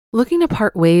Looking to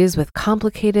part ways with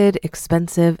complicated,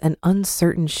 expensive, and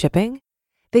uncertain shipping?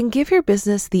 Then give your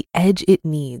business the edge it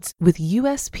needs with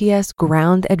USPS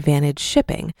Ground Advantage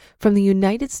shipping from the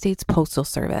United States Postal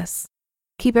Service.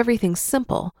 Keep everything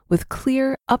simple with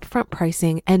clear, upfront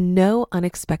pricing and no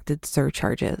unexpected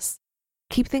surcharges.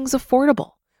 Keep things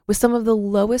affordable with some of the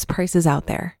lowest prices out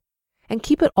there. And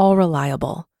keep it all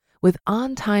reliable with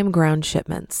on-time ground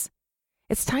shipments.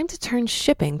 It's time to turn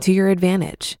shipping to your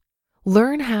advantage.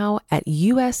 Learn how at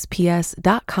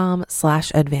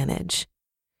USPS.com/advantage.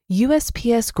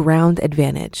 USPS Ground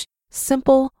Advantage.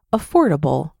 Simple,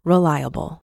 affordable,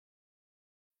 reliable.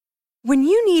 When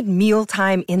you need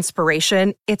mealtime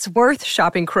inspiration, it's worth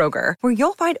shopping Kroger, where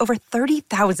you'll find over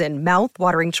 30,000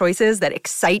 mouth-watering choices that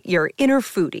excite your inner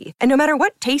foodie. And no matter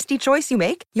what tasty choice you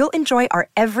make, you'll enjoy our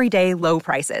everyday low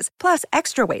prices, plus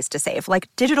extra ways to save, like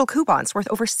digital coupons worth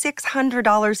over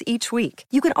 $600 each week.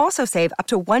 You can also save up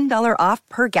to $1 off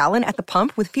per gallon at the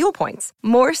pump with fuel points.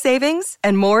 More savings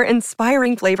and more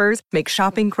inspiring flavors make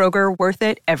shopping Kroger worth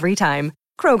it every time.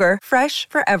 Kroger, fresh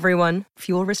for everyone.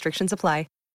 Fuel restrictions apply.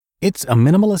 It's a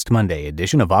Minimalist Monday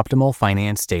edition of Optimal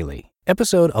Finance Daily,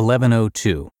 episode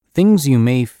 1102, Things You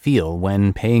May Feel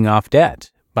When Paying Off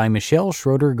Debt, by Michelle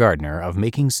Schroeder Gardner of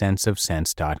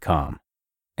MakingSenseOfCents.com.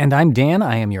 And I'm Dan,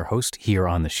 I am your host here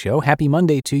on the show. Happy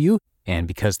Monday to you. And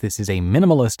because this is a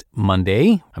Minimalist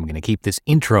Monday, I'm going to keep this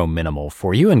intro minimal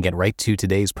for you and get right to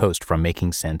today's post from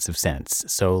Making Sense of Sense.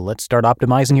 So let's start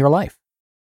optimizing your life.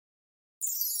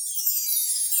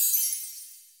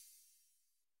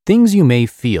 Things You May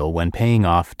Feel When Paying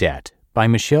Off Debt, by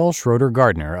Michelle Schroeder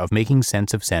Gardner of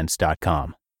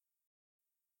MakingSenseOfCents.com.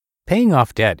 Paying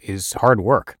off debt is hard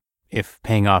work. If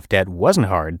paying off debt wasn't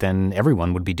hard, then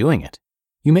everyone would be doing it.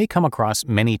 You may come across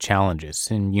many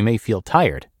challenges, and you may feel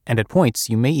tired, and at points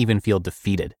you may even feel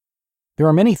defeated. There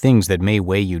are many things that may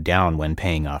weigh you down when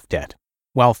paying off debt.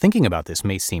 While thinking about this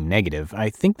may seem negative, I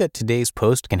think that today's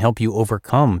post can help you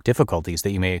overcome difficulties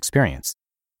that you may experience.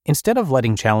 Instead of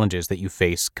letting challenges that you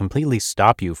face completely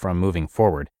stop you from moving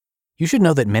forward, you should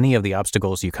know that many of the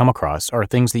obstacles you come across are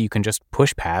things that you can just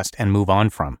push past and move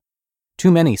on from. Too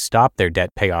many stop their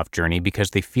debt payoff journey because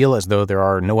they feel as though there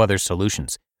are no other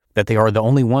solutions, that they are the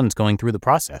only ones going through the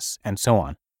process, and so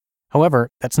on. However,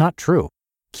 that's not true.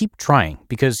 Keep trying,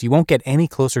 because you won't get any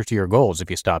closer to your goals if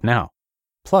you stop now.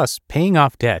 Plus, paying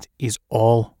off debt is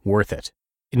all worth it.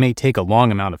 It may take a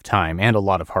long amount of time and a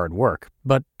lot of hard work,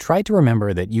 but try to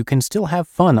remember that you can still have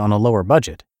fun on a lower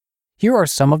budget. Here are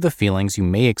some of the feelings you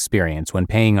may experience when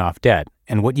paying off debt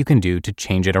and what you can do to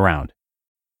change it around.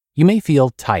 You may feel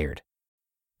tired.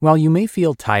 While you may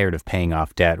feel tired of paying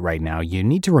off debt right now, you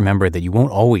need to remember that you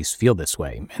won't always feel this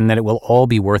way and that it will all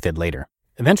be worth it later.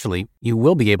 Eventually, you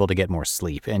will be able to get more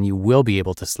sleep and you will be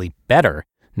able to sleep better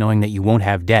knowing that you won't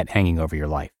have debt hanging over your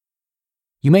life.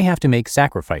 You may have to make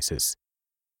sacrifices.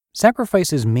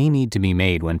 Sacrifices may need to be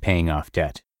made when paying off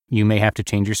debt. You may have to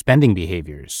change your spending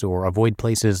behaviors or avoid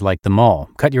places like the mall,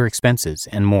 cut your expenses,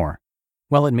 and more.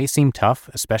 While it may seem tough,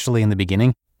 especially in the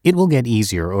beginning, it will get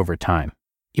easier over time.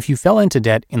 If you fell into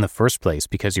debt in the first place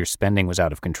because your spending was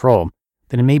out of control,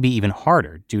 then it may be even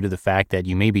harder due to the fact that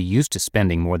you may be used to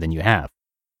spending more than you have.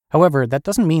 However, that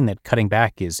doesn't mean that cutting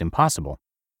back is impossible.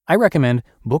 I recommend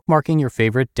bookmarking your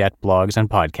favorite debt blogs and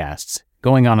podcasts,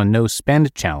 going on a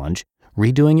no-spend challenge,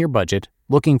 redoing your budget,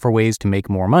 looking for ways to make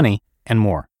more money, and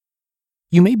more.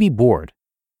 You may be bored.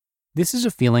 This is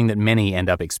a feeling that many end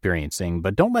up experiencing,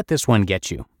 but don't let this one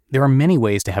get you. There are many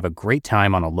ways to have a great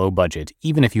time on a low budget,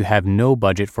 even if you have no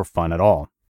budget for fun at all.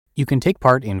 You can take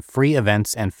part in free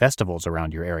events and festivals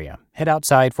around your area, head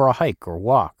outside for a hike or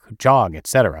walk, jog,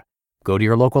 etc. Go to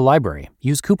your local library,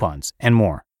 use coupons, and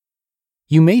more.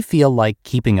 You may feel like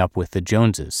keeping up with the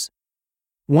Joneses.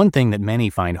 One thing that many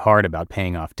find hard about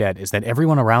paying off debt is that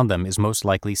everyone around them is most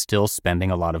likely still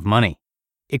spending a lot of money.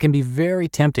 It can be very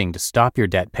tempting to stop your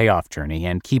debt payoff journey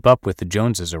and keep up with the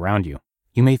Joneses around you.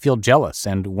 You may feel jealous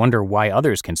and wonder why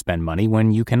others can spend money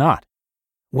when you cannot.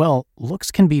 Well,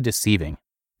 looks can be deceiving.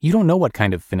 You don't know what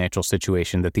kind of financial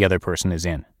situation that the other person is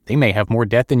in. They may have more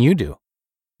debt than you do.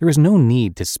 There is no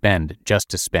need to spend just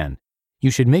to spend.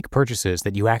 You should make purchases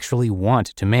that you actually want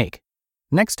to make.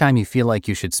 Next time you feel like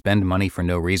you should spend money for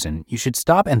no reason, you should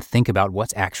stop and think about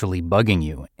what's actually bugging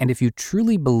you, and if you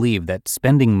truly believe that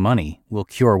spending money will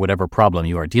cure whatever problem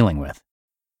you are dealing with.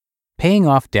 Paying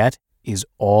off debt is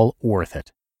all worth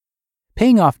it.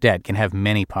 Paying off debt can have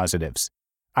many positives.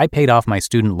 I paid off my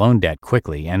student loan debt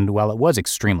quickly, and while it was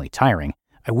extremely tiring,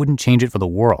 I wouldn't change it for the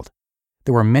world.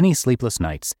 There were many sleepless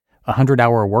nights,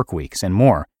 100-hour work weeks, and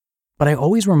more, but I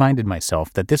always reminded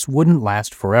myself that this wouldn't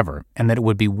last forever and that it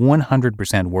would be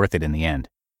 100% worth it in the end.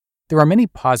 There are many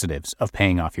positives of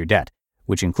paying off your debt,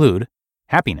 which include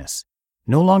happiness.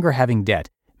 No longer having debt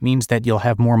means that you'll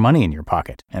have more money in your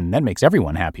pocket, and that makes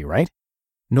everyone happy, right?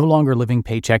 No longer living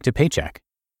paycheck to paycheck.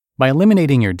 By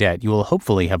eliminating your debt, you will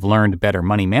hopefully have learned better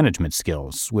money management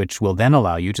skills, which will then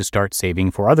allow you to start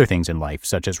saving for other things in life,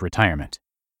 such as retirement.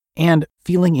 And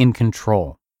feeling in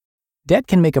control. Debt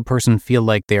can make a person feel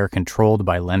like they are controlled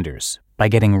by lenders. By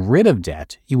getting rid of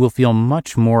debt, you will feel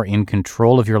much more in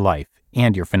control of your life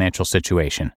and your financial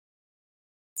situation.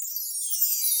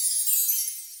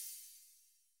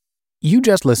 You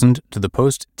just listened to the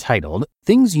post titled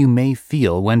Things You May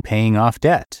Feel When Paying Off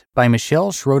Debt by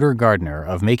Michelle Schroeder Gardner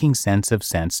of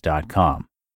MakingSenseOfCents.com.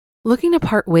 Looking to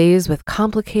part ways with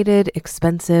complicated,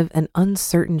 expensive, and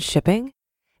uncertain shipping?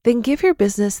 Then give your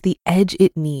business the edge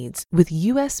it needs with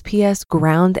USPS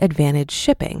Ground Advantage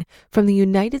shipping from the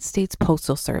United States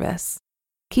Postal Service.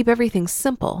 Keep everything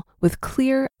simple with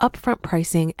clear, upfront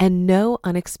pricing and no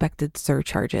unexpected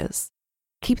surcharges.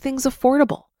 Keep things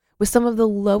affordable with some of the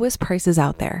lowest prices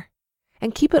out there.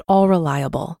 And keep it all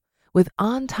reliable with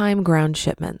on-time ground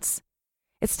shipments.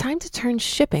 It's time to turn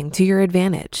shipping to your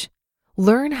advantage.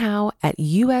 Learn how at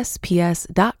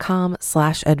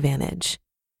USPS.com/advantage.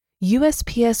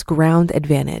 USPS Ground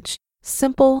Advantage.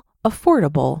 Simple,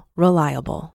 affordable,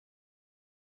 reliable.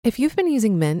 If you've been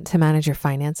using Mint to manage your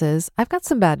finances, I've got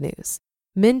some bad news.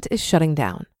 Mint is shutting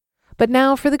down. But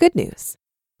now for the good news.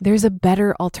 There's a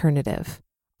better alternative.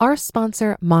 Our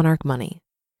sponsor, Monarch Money.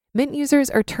 Mint users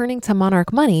are turning to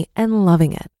Monarch Money and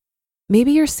loving it.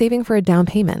 Maybe you're saving for a down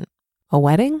payment, a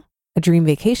wedding, a dream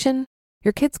vacation,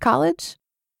 your kids' college.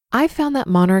 I found that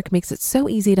Monarch makes it so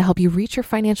easy to help you reach your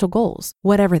financial goals,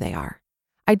 whatever they are.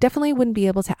 I definitely wouldn't be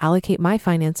able to allocate my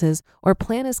finances or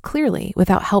plan as clearly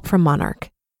without help from Monarch.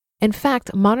 In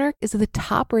fact, Monarch is the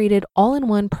top-rated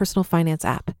all-in-one personal finance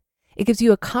app. It gives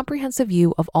you a comprehensive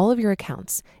view of all of your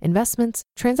accounts, investments,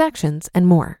 transactions, and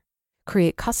more.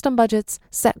 Create custom budgets,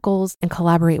 set goals, and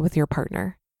collaborate with your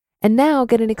partner. And now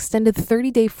get an extended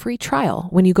 30-day free trial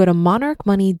when you go to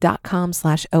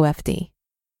monarchmoney.com/OFD.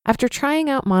 After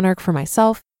trying out Monarch for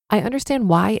myself, I understand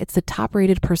why it's the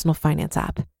top-rated personal finance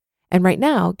app. And right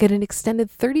now, get an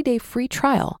extended 30-day free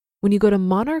trial when you go to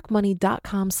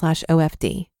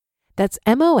monarchmoney.com/OFD. That's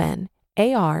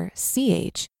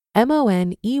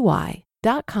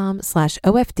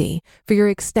monarchmoney.com/OFD for your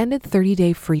extended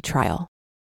 30-day free trial.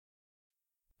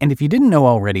 And if you didn't know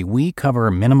already, we cover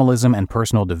minimalism and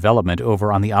personal development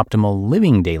over on the Optimal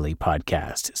Living Daily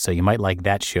podcast, so you might like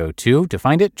that show too. To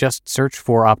find it, just search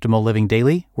for Optimal Living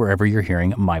Daily wherever you're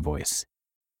hearing my voice.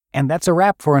 And that's a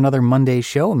wrap for another Monday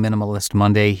show, Minimalist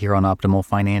Monday here on Optimal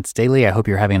Finance Daily. I hope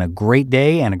you're having a great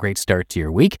day and a great start to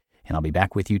your week, and I'll be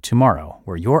back with you tomorrow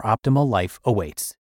where your optimal life awaits.